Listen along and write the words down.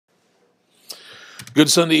Good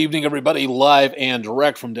Sunday evening, everybody. Live and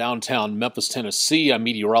direct from downtown Memphis, Tennessee. I'm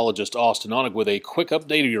meteorologist Austen Onek with a quick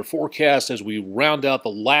update of your forecast as we round out the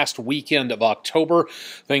last weekend of October.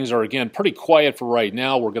 Things are, again, pretty quiet for right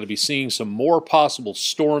now. We're going to be seeing some more possible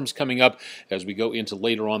storms coming up as we go into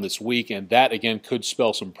later on this week, and that, again, could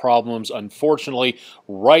spell some problems. Unfortunately,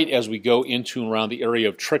 right as we go into and around the area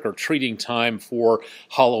of trick-or-treating time for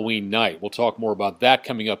Halloween night. We'll talk more about that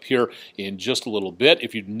coming up here in just a little bit.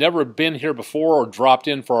 If you've never been here before or dropped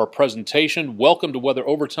in for our presentation, welcome to Weather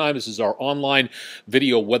Overtime. This is our online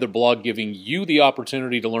video weather blog giving you the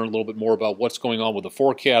opportunity to learn a little bit more about what's going on with the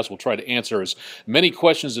forecast. We'll try to answer as many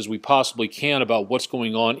questions as we possibly can about what's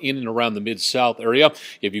going on in and around the Mid-South area.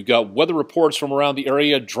 If you've got weather reports from around the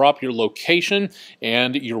area, drop your location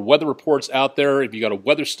and your weather reports out there. If you got a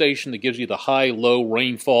weather station that gives you the high, low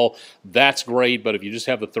rainfall, that's great. But if you just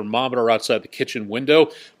have the thermometer outside the kitchen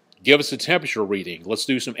window, give us a temperature reading. Let's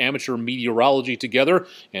do some amateur meteorology together,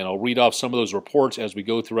 and I'll read off some of those reports as we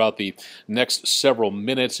go throughout the next several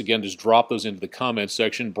minutes. Again, just drop those into the comments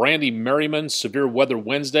section. Brandy Merriman, severe weather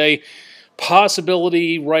Wednesday.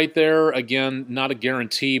 Possibility right there. Again, not a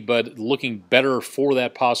guarantee, but looking better for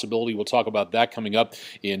that possibility. We'll talk about that coming up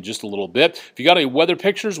in just a little bit. If you got any weather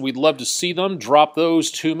pictures, we'd love to see them. Drop those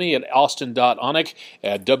to me at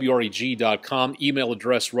austen.onek@WREG.com. Email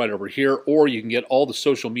address right over here, or you can get all the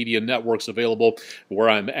social media networks available where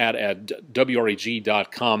I'm at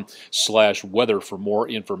WREG.com/weather for more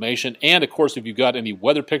information. And, of course, if you've got any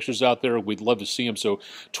weather pictures out there, we'd love to see them, so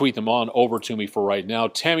tweet them on over to me for right now.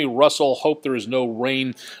 Tammy Russell, hope there is no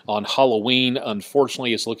rain on Halloween.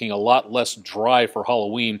 Unfortunately, it's looking a lot less dry for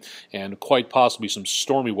Halloween and quite possibly some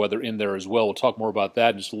stormy weather in there as well. We'll talk more about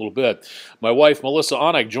that in just a little bit. My wife, Melissa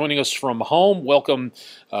Onek, joining us from home. Welcome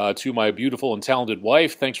to my beautiful and talented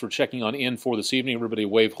wife. Thanks for checking on in for this evening. Everybody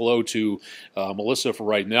wave hello to Melissa for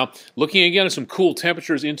right now. Looking again at some cool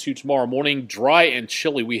temperatures into tomorrow morning. Dry and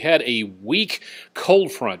chilly. We had a weak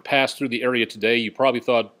cold front pass through the area today. You probably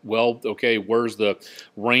thought, well, okay, where's the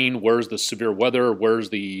rain? Where's the severe weather? Where's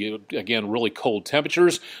the, again, really cold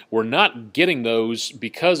temperatures? We're not getting those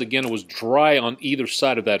because, again, it was dry on either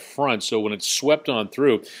side of that front. So when it swept on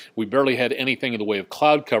through, we barely had anything in the way of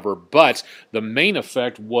cloud cover. But the main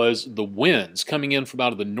effect was the winds coming in from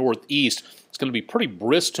out of the northeast. It's going to be pretty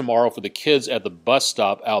brisk tomorrow for the kids at the bus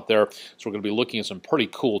stop out there. So we're going to be looking at some pretty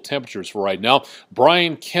cool temperatures for right now.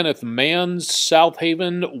 Brian Kenneth Mann's South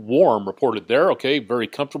Haven, warm reported there. Okay, very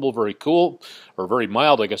comfortable, very cool, or very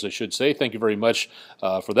mild, I guess I should say. Thank you very much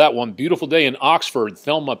for that one. Beautiful day in Oxford.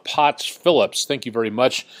 Thelma Potts Phillips, thank you very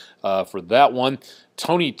much for that one.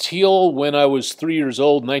 Tony Teal, when I was 3 years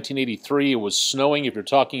old, 1983, it was snowing. If you're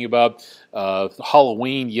talking about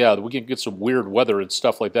Halloween, yeah, we can get some weird weather and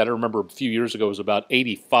stuff like that. I remember a few years ago it was about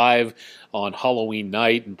 85 on Halloween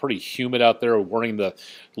night and pretty humid out there. Wearing the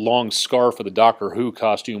long scarf of the Doctor Who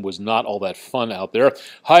costume was not all that fun out there.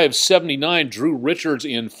 High of 79, Drew Richards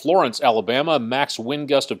in Florence, Alabama. Max wind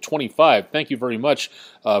gust of 25. Thank you very much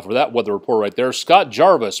for that weather report right there. Scott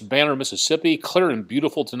Jarvis, Banner, Mississippi. Clear and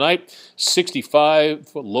beautiful tonight.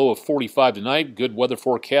 65, low of 45 tonight. Good weather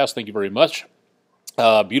forecast. Thank you very much.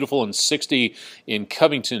 Beautiful and 60 in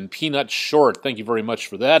Covington, Peanut Short. Thank you very much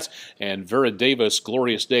for that. And Vera Davis,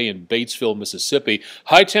 glorious day in Batesville, Mississippi.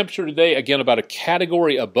 High temperature today, again, about a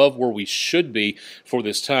category above where we should be for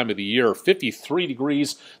this time of the year. 53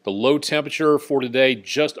 degrees, the low temperature for today,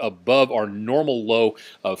 just above our normal low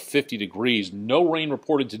of 50 degrees. No rain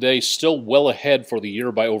reported today, still well ahead for the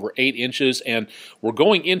year by over 8 inches. And we're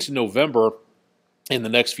going into November in the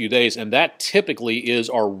next few days, and that typically is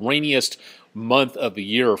our rainiest month of the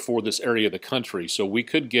year for this area of the country. So we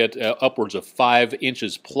could get upwards of 5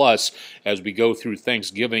 inches plus as we go through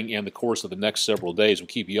Thanksgiving and the course of the next several days. We'll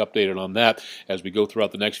keep you updated on that as we go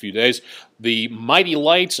throughout the next few days. The mighty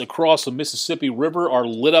lights across the Mississippi River are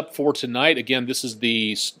lit up for tonight. Again, this is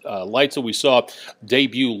the lights that we saw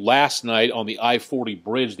debut last night on the I-40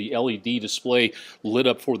 bridge. The LED display lit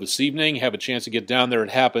up for this evening. Have a chance to get down there.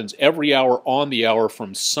 It happens every hour on the hour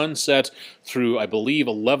from sunset through, I believe,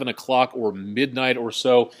 11 o'clock or midnight or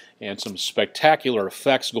so, and some spectacular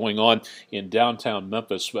effects going on in downtown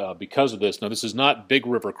Memphis because of this. Now, this is not Big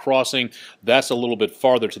River Crossing. That's a little bit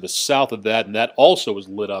farther to the south of that, and that also is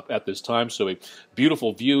lit up at this time. So a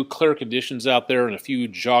beautiful view, clear conditions out there, and a few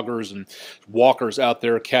joggers and walkers out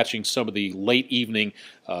there catching some of the late evening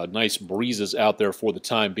nice breezes out there for the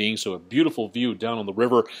time being. So a beautiful view down on the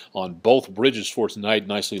river on both bridges for tonight,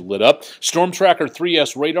 nicely lit up. Storm Tracker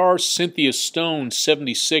 3S radar, Cynthia Stone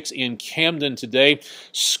 76 in Camden today.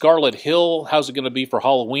 Scarlet Hill, how's it going to be for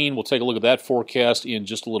Halloween? We'll take a look at that forecast in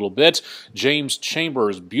just a little bit. James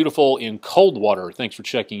Chambers, beautiful in Coldwater. Thanks for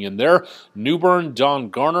checking in there. Newbern, Don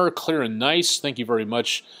Garner, clear and nice. Thank you very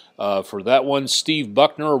much for that one. Steve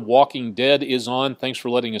Buckner, Walking Dead is on. Thanks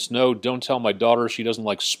for letting us know. Don't tell my daughter. She doesn't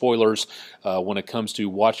like spoilers when it comes to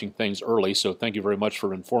watching things early, so thank you very much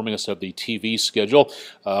for informing us of the TV schedule.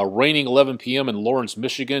 Raining 11 p.m. in Lawrence,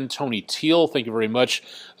 Michigan. Tony Teal, thank you very much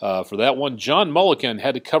for that one. John Mulliken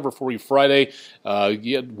had to cover for you Friday.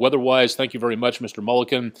 Weather-wise, thank you very much, Mr.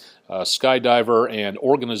 Mulliken, skydiver and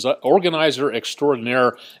organizer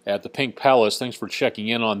extraordinaire at the Pink Palace. Thanks for checking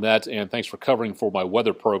in on that, and thanks for covering for my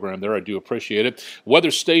weather program there. I do appreciate it.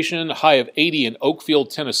 Weather station, high of 80 in Oakfield,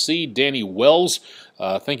 Tennessee. Danny Wells,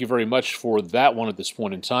 thank you very much for that one at this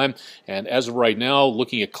point in time. And as of right now,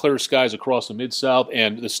 looking at clear skies across the Mid-South,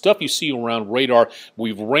 and the stuff you see around radar,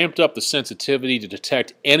 we've ramped up the sensitivity to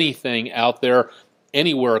detect anything out there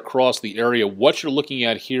anywhere across the area. What you're looking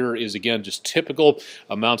at here is, again, just typical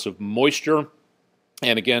amounts of moisture.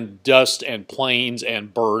 And again, dust and planes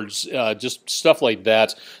and birds, just stuff like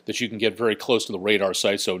that you can get very close to the radar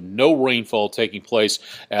site. So no rainfall taking place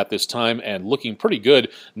at this time and looking pretty good.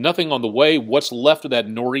 Nothing on the way. What's left of that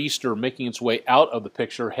nor'easter making its way out of the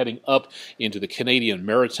picture, heading up into the Canadian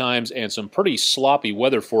Maritimes, and some pretty sloppy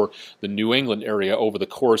weather for the New England area over the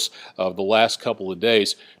course of the last couple of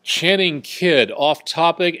days. Channing Kidd, off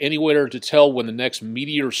topic, anywhere to tell when the next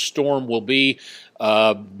meteor storm will be?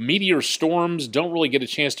 Meteor storms, don't really get a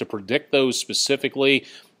chance to predict those specifically.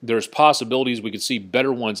 There's possibilities we could see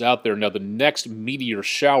better ones out there. Now, the next meteor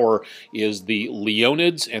shower is the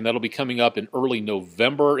Leonids, and that'll be coming up in early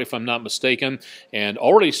November, if I'm not mistaken. And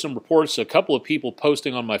already some reports, a couple of people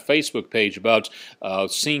posting on my Facebook page about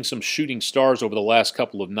seeing some shooting stars over the last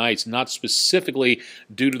couple of nights, not specifically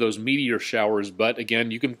due to those meteor showers, but again,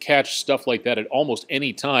 you can catch stuff like that at almost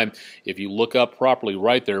any time if you look up properly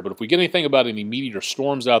right there. But if we get anything about any meteor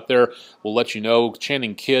storms out there, we'll let you know.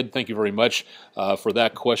 Channing Kidd, thank you very much for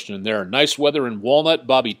that question in there. Nice weather in Walnut.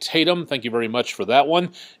 Bobby Tatum, thank you very much for that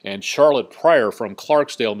one. And Charlotte Pryor from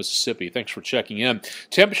Clarksdale, Mississippi, thanks for checking in.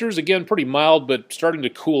 Temperatures, again, pretty mild, but starting to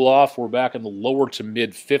cool off. We're back in the lower to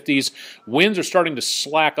mid-50s. Winds are starting to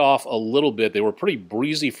slack off a little bit. They were pretty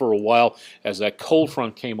breezy for a while as that cold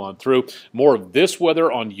front came on through. More of this weather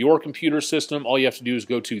on your computer system. All you have to do is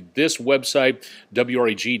go to this website,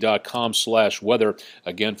 WREG.com/weather,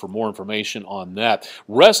 again, for more information on that.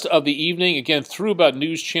 Rest of the evening, again, through about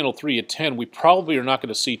News Channel 3 at 10, we probably are not going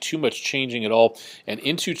to see too much changing at all. And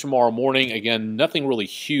into tomorrow morning, again, nothing really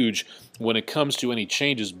huge when it comes to any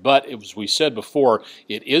changes, but as we said before,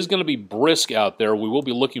 it is going to be brisk out there. We will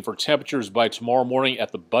be looking for temperatures by tomorrow morning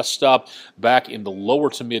at the bus stop back in the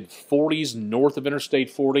lower to mid 40s north of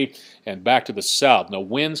Interstate 40 and back to the south. Now,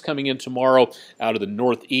 winds coming in tomorrow out of the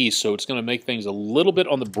northeast, so it's going to make things a little bit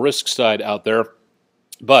on the brisk side out there.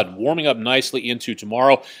 But warming up nicely into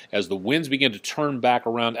tomorrow as the winds begin to turn back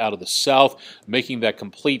around out of the south, making that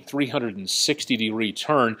complete 360-degree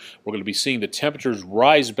turn. We're going to be seeing the temperatures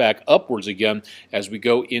rise back upwards again as we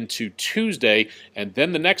go into Tuesday, and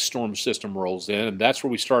then the next storm system rolls in, and that's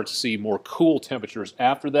where we start to see more cool temperatures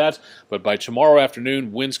after that. But by tomorrow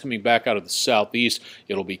afternoon, winds coming back out of the southeast.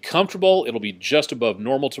 It'll be comfortable. It'll be just above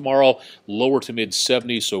normal tomorrow, lower to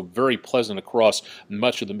mid-70s, so very pleasant across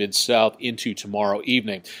much of the mid-south into tomorrow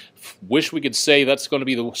evening. Wish we could say that's going to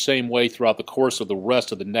be the same way throughout the course of the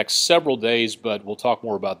rest of the next several days, but we'll talk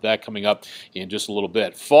more about that coming up in just a little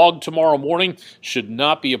bit. Fog tomorrow morning should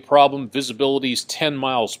not be a problem. Visibility's 10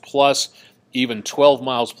 miles plus, even 12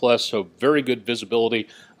 miles plus, so very good visibility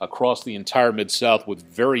across the entire Mid-South with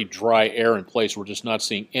very dry air in place. We're just not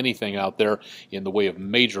seeing anything out there in the way of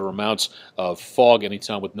major amounts of fog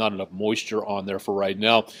anytime with not enough moisture on there for right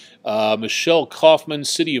now. Michelle Kaufman,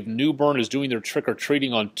 City of New Bern, is doing their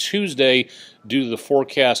trick-or-treating on Tuesday due to the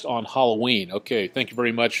forecast on Halloween. Okay, thank you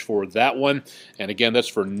very much for that one. And again, that's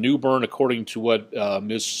for New Bern, according to what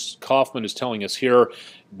Ms. Kaufman is telling us here.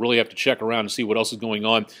 Really have to check around and see what else is going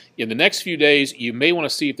on. In the next few days, you may want to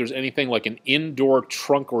see if there's anything like an indoor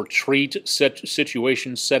trunk or treat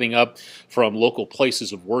situation setting up from local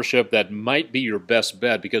places of worship. That might be your best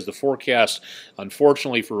bet because the forecast,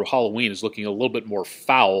 unfortunately, for Halloween is looking a little bit more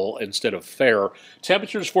foul instead of fair.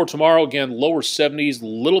 Temperatures for tomorrow, again, lower 70s, a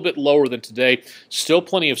little bit lower than today. Still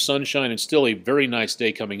plenty of sunshine and still a very nice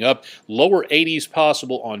day coming up. Lower 80s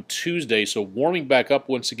possible on Tuesday, so warming back up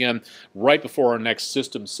once again right before our next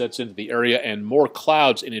system sets into the area, and more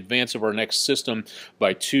clouds in advance of our next system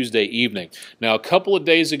by Tuesday evening. Now, a couple of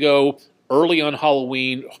days ago, early on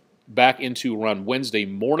Halloween, back into around Wednesday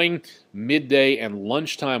morning, midday, and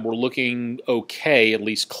lunchtime. We're looking okay, at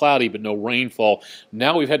least cloudy, but no rainfall.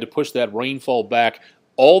 Now we've had to push that rainfall back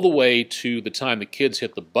all the way to the time the kids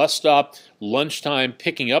hit the bus stop, lunchtime,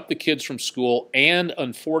 picking up the kids from school, and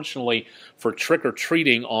unfortunately for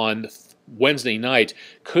trick-or-treating on Wednesday night.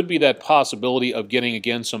 Could be that possibility of getting,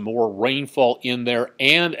 again, some more rainfall in there,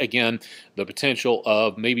 and again, the potential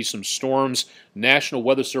of maybe some storms. National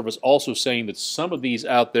Weather Service also saying that some of these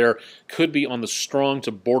out there could be on the strong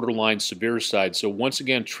to borderline severe side. So once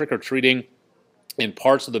again, trick-or-treating in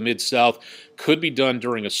parts of the Mid-South could be done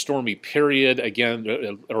during a stormy period,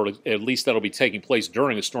 again, or at least that'll be taking place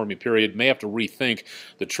during a stormy period. May have to rethink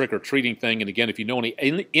the trick-or-treating thing. And again, if you know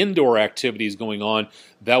any indoor activities going on,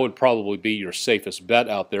 that would probably be your safest bet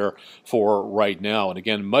out there for right now. And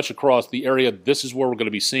again, much across the area, this is where we're going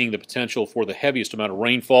to be seeing the potential for the heaviest amount of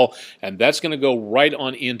rainfall, and that's going to go right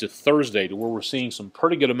on into Thursday, to where we're seeing some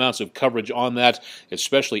pretty good amounts of coverage on that,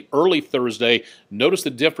 especially early Thursday. Notice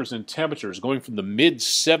the difference in temperatures going from the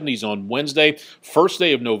mid-70s on Wednesday, first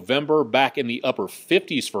day of November, back in the upper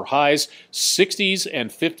 50s for highs, 60s and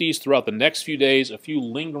 50s throughout the next few days, a few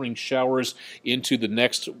lingering showers into the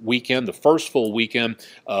next weekend, the first full weekend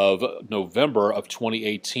of November of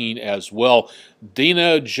 2018 as well.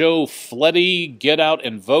 Dina Joe Fleddy, get out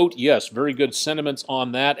and vote. Yes, very good sentiments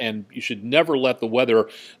on that, and you should never let the weather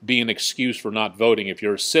be an excuse for not voting. If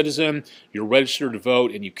you're a citizen, you're registered to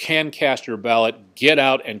vote, and you can cast your ballot, get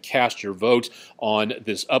out and cast your vote on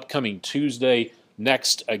this upcoming Tuesday.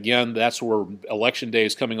 Next, again, that's where Election Day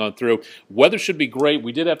is coming on through. Weather should be great.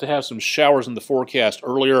 We did have to have some showers in the forecast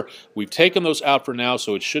earlier. We've taken those out for now,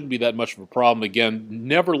 so it shouldn't be that much of a problem. Again,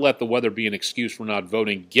 never let the weather be an excuse for not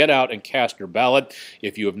voting. Get out and cast your ballot.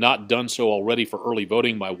 If you have not done so already for early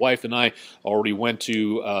voting, my wife and I already went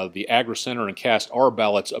to the Agri Center and cast our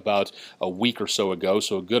ballots about a week or so ago,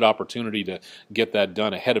 so a good opportunity to get that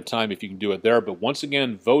done ahead of time if you can do it there. But once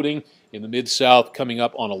again, voting in the Mid-South coming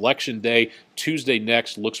up on Election Day, Tuesday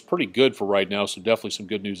next, looks pretty good for right now, so definitely some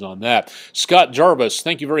good news on that. Scott Jarvis,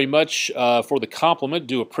 thank you very much for the compliment.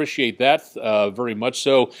 Do appreciate that very much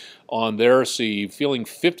so on there. See, feeling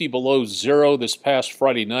 50 below zero this past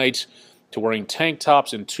Friday night, to wearing tank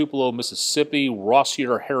tops in Tupelo, Mississippi,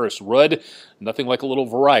 Rossier Harris Rudd. Nothing like a little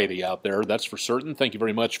variety out there, that's for certain. Thank you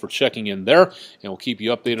very much for checking in there, and we'll keep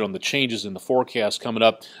you updated on the changes in the forecast coming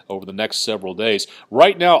up over the next several days.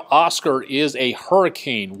 Right now, Oscar is a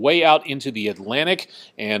hurricane way out into the Atlantic,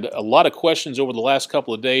 and a lot of questions over the last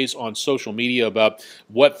couple of days on social media about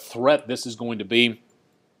what threat this is going to be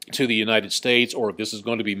to the United States, or if this is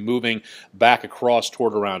going to be moving back across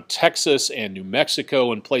toward around Texas and New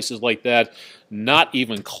Mexico and places like that. Not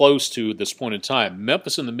even close to this point in time.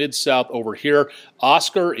 Memphis in the Mid-South over here.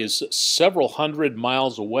 Oscar is several hundred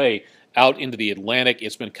miles away out into the Atlantic.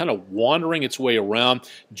 It's been kind of wandering its way around,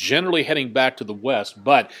 generally heading back to the west.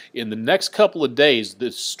 But in the next couple of days,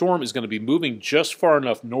 the storm is going to be moving just far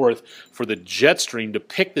enough north for the jet stream to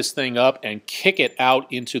pick this thing up and kick it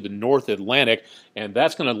out into the North Atlantic, and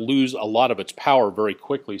that's going to lose a lot of its power very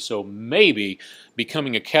quickly. So maybe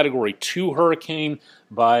becoming a Category 2 hurricane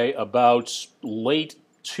by about late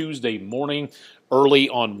Tuesday morning, early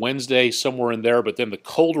on Wednesday, somewhere in there, but then the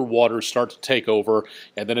colder waters start to take over,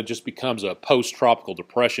 and then it just becomes a post-tropical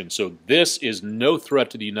depression. So this is no threat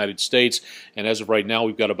to the United States, and as of right now,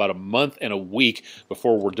 we've got about a month and a week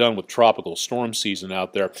before we're done with tropical storm season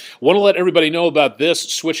out there. Want to let everybody know about this,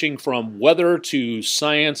 switching from weather to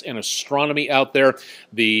science and astronomy out there.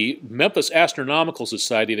 The Memphis Astronomical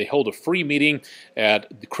Society, they hold a free meeting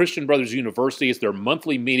at the Christian Brothers University. It's their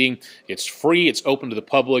monthly meeting. It's free. It's open to the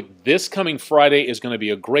public. This coming Friday is going to be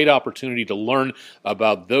a great opportunity to learn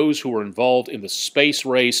about those who were involved in the space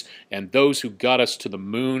race and those who got us to the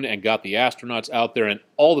moon and got the astronauts out there, and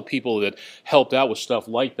all the people that helped out with stuff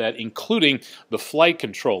like that, including the flight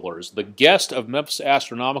controllers. The guest of Memphis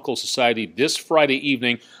Astronomical Society this Friday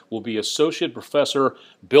evening will be Associate Professor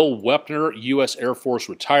Bill Wepner, U.S. Air Force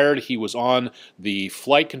retired. He was on the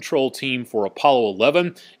flight control team for Apollo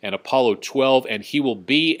 11 and Apollo 12, and he will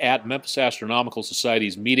be at Memphis Astronomical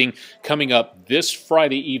Society's meeting coming up this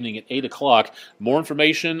Friday evening at 8 o'clock. More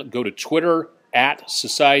information, go to Twitter at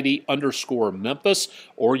society_Memphis,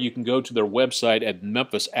 or you can go to their website at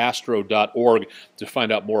memphisastro.org to find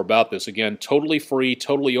out more about this. Again, totally free,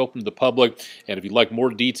 totally open to the public, and if you'd like more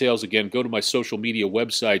details, again, go to my social media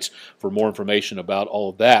websites for more information about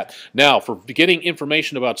all of that. Now, for getting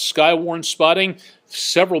information about skywarn spotting,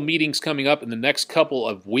 several meetings coming up in the next couple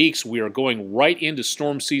of weeks. We are going right into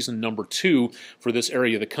storm season number 2 for this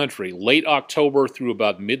area of the country. Late October through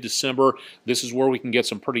about mid-December, this is where we can get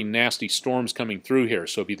some pretty nasty storms coming through here.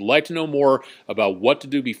 So if you'd like to know more about what to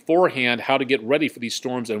do beforehand, how to get ready for these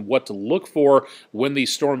storms, and what to look for when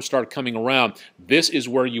these storms start coming around, this is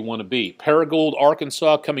where you want to be. Paragould,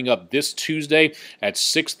 Arkansas, coming up this Tuesday at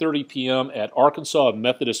 6:30 p.m. at Arkansas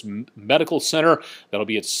Methodist Medical Center. That'll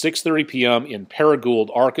be at 6:30 p.m. in Paragould,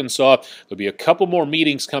 Arkansas. There'll be a couple more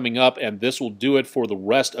meetings coming up, and this will do it for the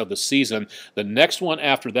rest of the season. The next one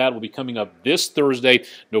after that will be coming up this Thursday,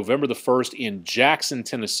 November the 1st, in Jackson,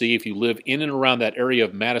 Tennessee. If you live in and around that area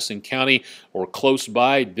of Madison County or close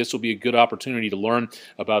by, this will be a good opportunity to learn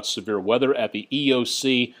about severe weather at the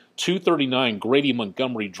EOC 239 Grady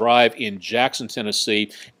Montgomery Drive in Jackson,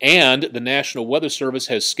 Tennessee. And the National Weather Service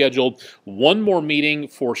has scheduled one more meeting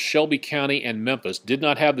for Shelby County and Memphis. Did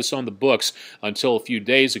not have this on the books until a few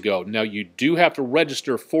days ago. Now, you do have to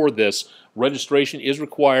register for this. Registration is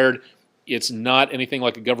required. It's not anything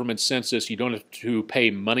like a government census. You don't have to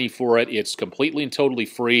pay money for it. It's completely and totally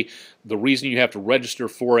free. The reason you have to register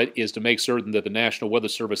for it is to make certain that the National Weather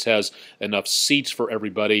Service has enough seats for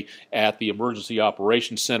everybody at the Emergency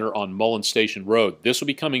Operations Center on Mullen Station Road. This will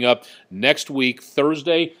be coming up next week,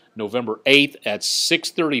 Thursday, November 8th at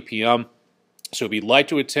 6:30 p.m. So if you'd like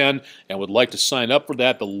to attend and would like to sign up for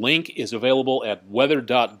that, the link is available at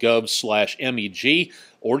weather.gov/MEG,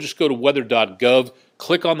 or just go to weather.gov,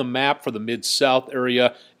 click on the map for the Mid-South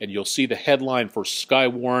area, and you'll see the headline for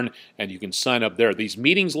Skywarn, and you can sign up there. These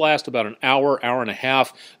meetings last about an hour, hour and a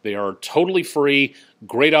half. They are totally free.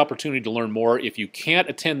 Great opportunity to learn more. If you can't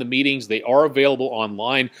attend the meetings, they are available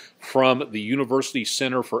online from the University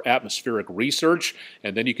Center for Atmospheric Research,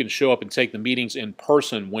 and then you can show up and take the meetings in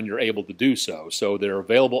person when you're able to do so. So they're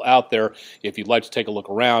available out there if you'd like to take a look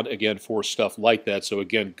around, again, for stuff like that. So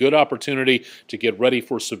again, good opportunity to get ready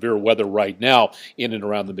for severe weather right now in and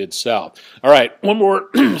around the Mid-South. All right, one more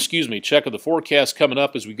excuse me, check of the forecast coming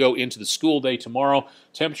up as we go into the school day tomorrow.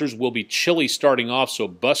 Temperatures will be chilly starting off, so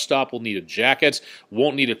bus stop will need a jacket.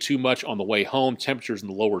 Won't need it too much on the way home. Temperatures in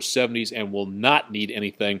the lower 70s, and will not need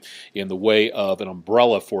anything in the way of an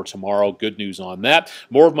umbrella for tomorrow. Good news on that.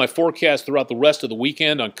 More of my forecast throughout the rest of the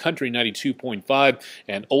weekend on Country 92.5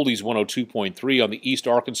 and Oldies 102.3 on the East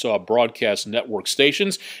Arkansas Broadcast Network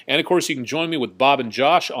stations. And, of course, you can join me with Bob and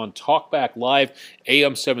Josh on Talkback Live,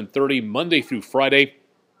 AM 730, Monday through Friday,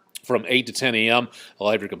 from 8 to 10 a.m.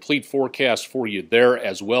 I'll have your complete forecast for you there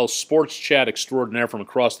as well. Sports chat extraordinaire from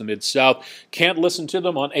across the Mid-South. Can't listen to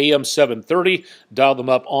them on AM 730. Dial them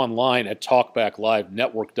up online at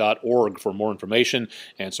talkbacklivenetwork.org for more information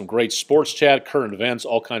and some great sports chat, current events,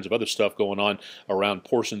 all kinds of other stuff going on around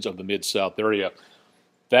portions of the Mid-South area.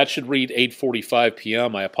 That should read 8:45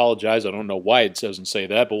 p.m. I apologize. I don't know why it doesn't say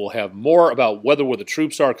that, but we'll have more about weather where the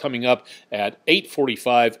troops are coming up at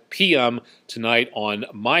 8:45 p.m. tonight on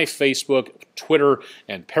my Facebook, Twitter,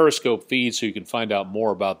 and Periscope feed, so you can find out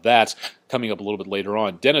more about that coming up a little bit later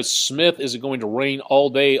on. Dennis Smith, is it going to rain all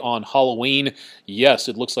day on Halloween? Yes,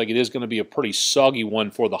 it looks like it is going to be a pretty soggy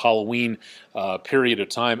one for the Halloween period of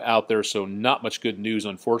time out there, so not much good news,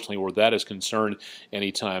 unfortunately, where that is concerned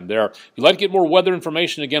anytime there. If you'd like to get more weather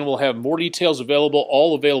information, again, we'll have more details available,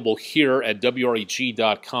 all available here at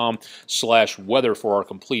WREG.com/weather for our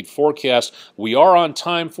complete forecast. We are on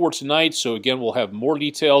time for tonight, so again, we'll have more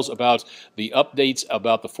details about the updates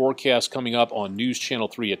about the forecast coming up on News Channel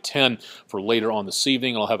 3 at 10 for later on this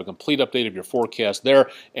evening. I'll have a complete update of your forecast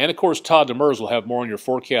there. And, of course, Todd Demers will have more on your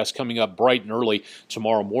forecast coming up bright and early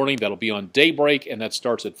tomorrow morning. That'll be on Daybreak, and that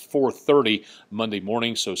starts at 4:30 Monday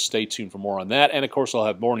morning, so stay tuned for more on that. And, of course, I'll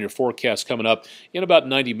have more on your forecast coming up in about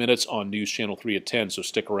 90 minutes on News Channel 3 at 10, so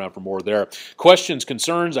stick around for more there. Questions,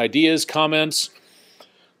 concerns, ideas, comments,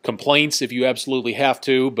 complaints if you absolutely have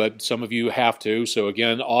to, but some of you have to. So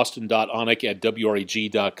again, Austen.Onek at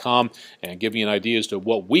WREG.com, and give you an idea as to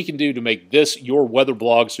what we can do to make this your weather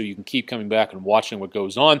blog so you can keep coming back and watching what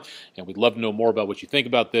goes on. And we'd love to know more about what you think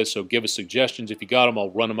about this, so give us suggestions. If you got them, I'll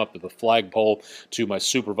run them up to the flagpole to my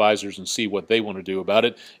supervisors and see what they want to do about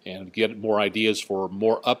it and get more ideas for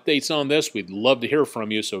more updates on this. We'd love to hear from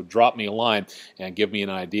you, so drop me a line and give me an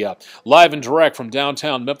idea. Live and direct from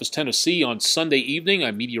downtown Memphis, Tennessee on Sunday evening,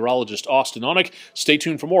 I'm meteorologist Austen Onek. Stay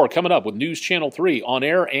tuned for more coming up with News Channel 3 on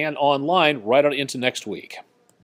air and online right on into next week.